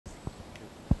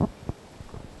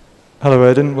Hello,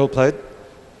 Aiden. Well played.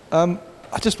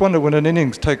 I just wonder when an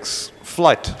innings takes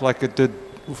flight, like it did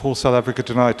for South Africa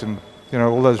tonight, and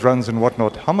all those runs and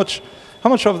whatnot. How much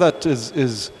of that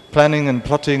is planning and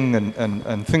plotting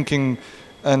and thinking,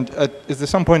 and is there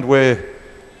some point where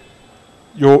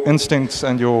your instincts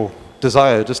and your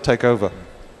desire just take over?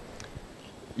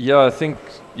 Yeah, I think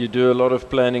you do a lot of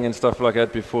planning and stuff like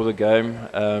that before the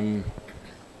game.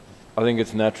 I think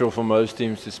it's natural for most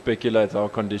teams to speculate how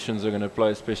conditions are going to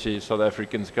play, especially South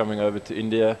Africans coming over to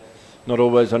India. Not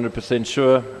always 100%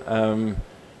 sure. And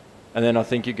then I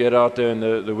think you get out there and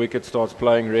the wicket starts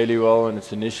playing really well, and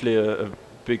it's initially a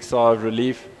big sigh of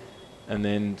relief. And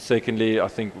then secondly, I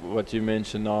think what you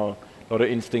mentioned now, a lot of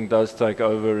instinct does take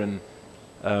over,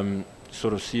 and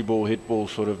sort of see ball, hit ball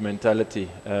sort of mentality.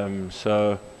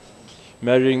 So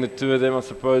marrying the two of them, I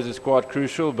suppose, is quite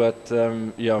crucial, but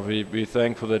yeah, we're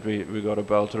thankful that we got a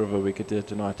belter of a wicket here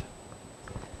tonight.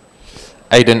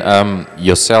 Aiden,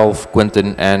 yourself,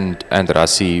 Quinton and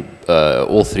Rassie,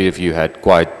 all three of you had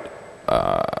quite,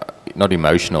 not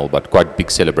emotional, but quite big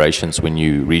celebrations when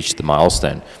you reached the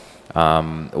milestone.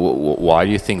 Why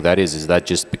do you think that is? Is that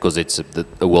just because it's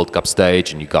the World Cup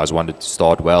stage and you guys wanted to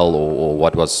start well, or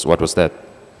what was that?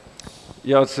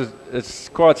 Yeah, it's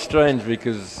quite strange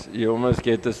because you almost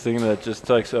get this thing that just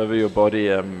takes over your body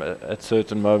at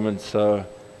certain moments. So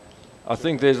I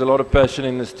think there's a lot of passion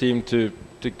in this team to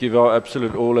give our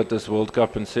absolute all at this World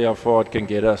Cup and see how far it can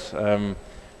get us.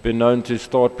 Been known to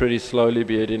start pretty slowly,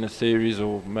 be it in a series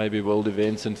or maybe world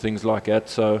events and things like that.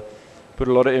 So put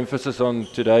a lot of emphasis on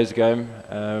today's game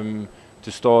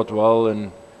to start well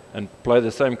and play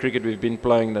the same cricket we've been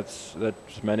playing that's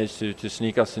managed to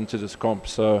sneak us into this comp.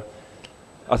 So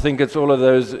I think it's all of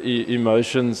those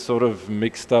emotions sort of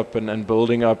mixed up and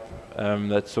building up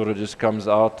that sort of just comes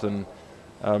out, and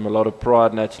a lot of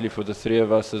pride naturally for the three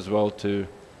of us as well to,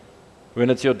 when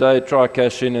it's your day, try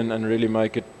cash in and really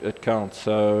make it count.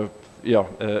 So yeah,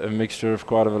 a mixture of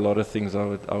quite a lot of things, I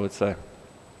would say.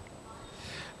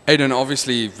 Aiden,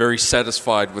 obviously very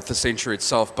satisfied with the century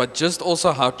itself, but just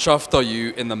also how chuffed are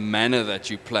you in the manner that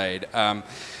you played?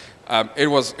 It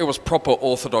was proper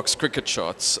orthodox cricket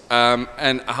shots,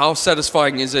 and how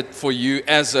satisfying is it for you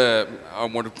as I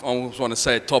almost want to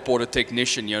say a top order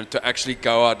technician, to actually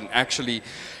go out and actually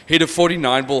hit a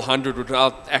 49 ball 100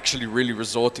 without actually really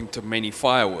resorting to many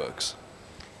fireworks?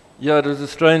 Yeah, it was a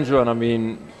strange one. I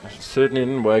mean, certainly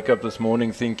didn't wake up this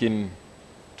morning thinking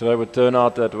today would turn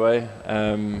out that way,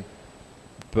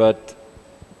 but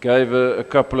gave a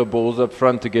couple of balls up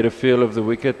front to get a feel of the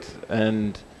wicket,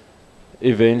 and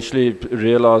eventually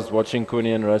realized watching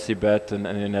Quinny and Rassie bat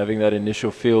and having that initial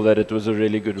feel that it was a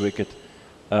really good wicket.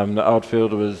 The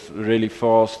outfield was really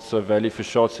fast, so value for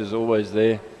shots is always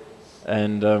there,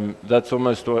 and that's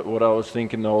almost what I was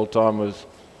thinking the whole time was,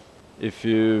 if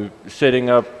you're setting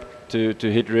up to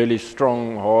hit really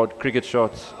strong, hard cricket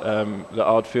shots, the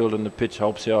outfield and the pitch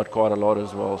helps you out quite a lot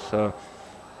as well. So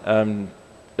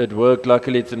it worked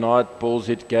luckily tonight. Balls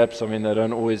hit gaps. I mean, they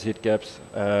don't always hit gaps.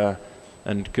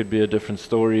 And could be a different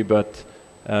story, but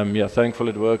yeah, thankful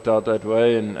it worked out that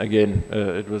way, and again,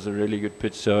 it was a really good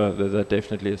pitch, so that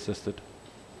definitely assisted.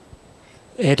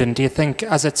 Aiden, do you think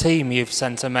as a team you've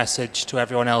sent a message to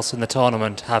everyone else in the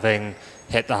tournament, having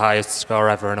hit the highest score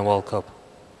ever in a World Cup?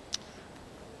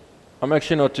 I'm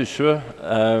actually not too sure.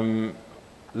 The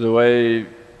way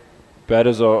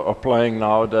batters are playing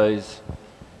nowadays,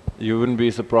 you wouldn't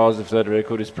be surprised if that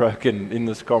record is broken in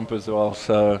this comp as well.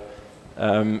 So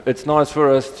it's nice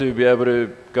for us to be able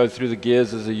to go through the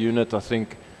gears as a unit. I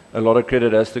think a lot of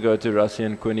credit has to go to Rassie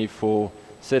and Quinny for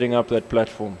setting up that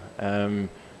platform.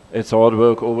 It's hard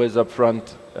work always up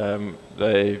front.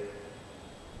 They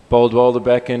bowled well the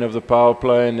back end of the power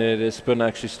play, and their spin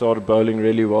actually started bowling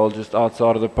really well just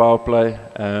outside of the power play,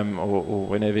 or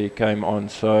whenever he came on.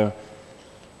 So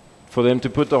for them to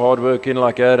put the hard work in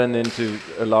like that, and then to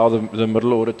allow the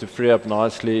middle order to free up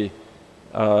nicely,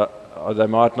 they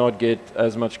might not get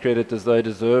as much credit as they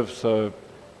deserve, so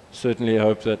certainly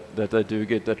hope that they do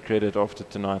get that credit after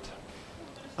tonight.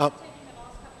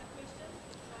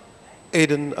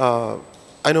 Aiden,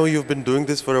 I know you've been doing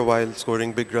this for a while,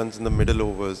 scoring big runs in the middle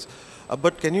overs,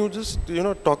 but can you just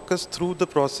talk us through the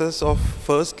process of,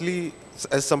 firstly,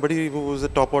 as somebody who was a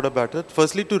top order batter,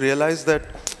 firstly to realize that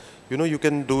you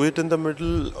can do it in the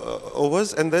middle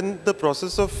overs, and then the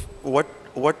process of what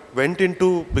went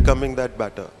into becoming that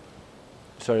batter?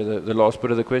 Sorry, the last bit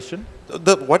of the question?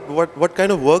 What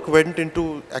kind of work went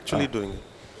into actually doing it?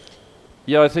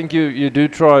 Yeah, I think you do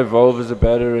try evolve as a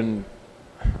batter, and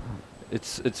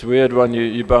it's weird when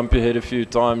you bump your head a few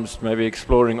times, maybe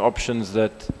exploring options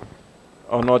that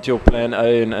are not your plan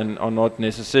A and are not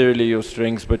necessarily your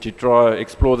strengths, but you try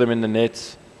explore them in the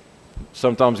nets.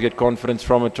 Sometimes get confidence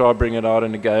from it, try bring it out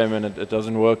in a game, and it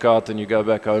doesn't work out, and you go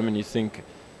back home and you think,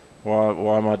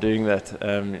 why am I doing that,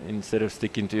 instead of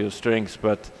sticking to your strengths.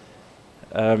 But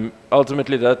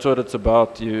ultimately that's what it's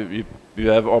about. You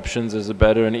have options as a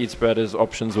batter, and each batter's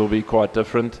options will be quite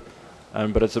different,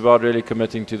 but it's about really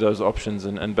committing to those options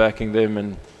and backing them,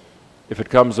 and if it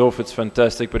comes off, it's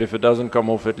fantastic, but if it doesn't come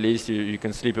off, at least you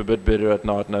can sleep a bit better at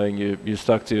night knowing you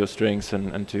stuck to your strengths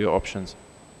and to your options.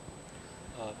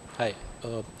 Hi,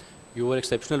 you were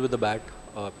exceptional with the bat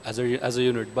as a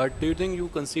unit, but do you think you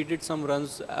conceded some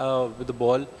runs with the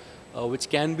ball, which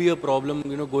can be a problem,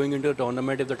 going into a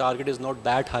tournament if the target is not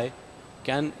that high?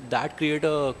 Can that create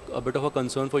a bit of a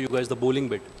concern for you guys, the bowling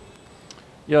bit?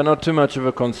 Yeah, not too much of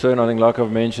a concern. I think, like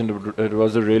I've mentioned, it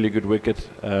was a really good wicket.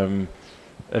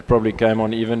 It probably came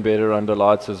on even better under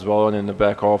lights as well, and in the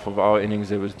back half of our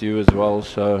innings it was due as well.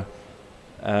 So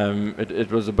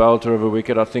it was a belter of a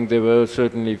wicket. I think there were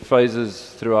certainly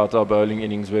phases throughout our bowling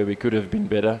innings where we could have been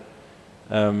better.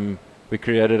 We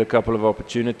created a couple of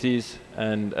opportunities,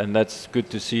 and that's good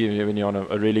to see when you're on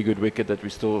a really good wicket that we're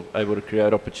still able to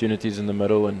create opportunities in the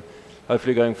middle. And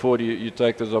hopefully going forward you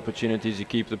take those opportunities, you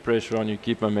keep the pressure on, you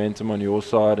keep momentum on your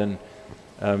side, and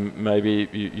maybe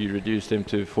you reduce them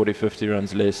to 40, 50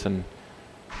 runs less.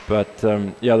 But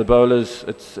yeah, the bowlers,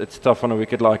 it's tough on a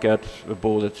wicket like that, a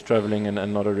ball that's travelling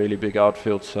and not a really big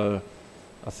outfield. So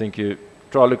I think you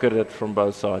try to look at it from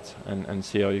both sides and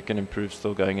see how you can improve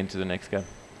still going into the next game.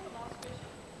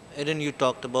 Aiden, you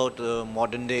talked about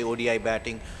modern day ODI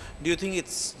batting. Do you think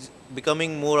it's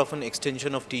becoming more of an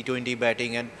extension of T20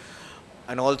 batting, and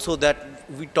also that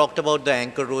we talked about the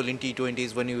anchor role in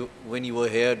T20s when you were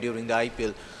here during the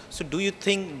IPL. So do you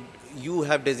think you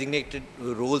have designated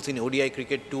roles in ODI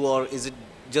cricket too, or is it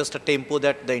just a tempo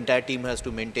that the entire team has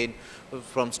to maintain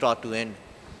from start to end?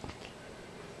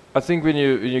 I think when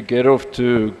you get off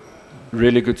to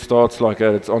really good starts like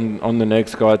that, it's on the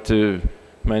next guy to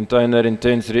maintain that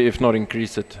intensity, if not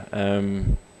increase it.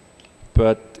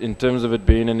 But in terms of it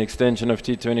being an extension of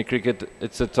T20 cricket,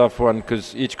 it's a tough one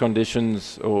because each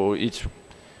conditions or each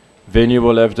venue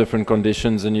will have different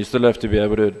conditions, and you still have to be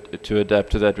able to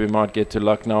adapt to that. We might get to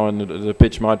Lucknow and the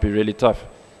pitch might be really tough,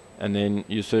 and then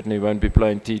you certainly won't be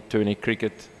playing T20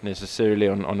 cricket necessarily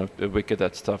on a wicket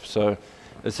that's tough. So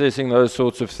assessing those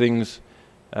sorts of things,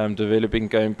 developing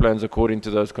game plans according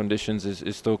to those conditions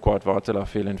is still quite vital, I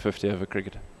feel, in 50 over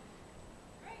cricket.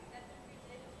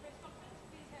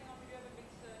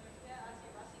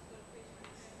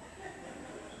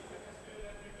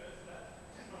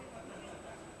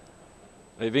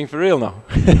 Are you being for real now?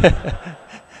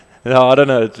 No, I don't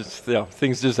know. It's just, yeah,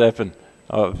 things just happen.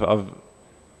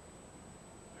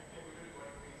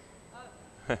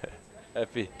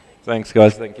 Happy. Thanks,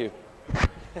 guys. Thank you.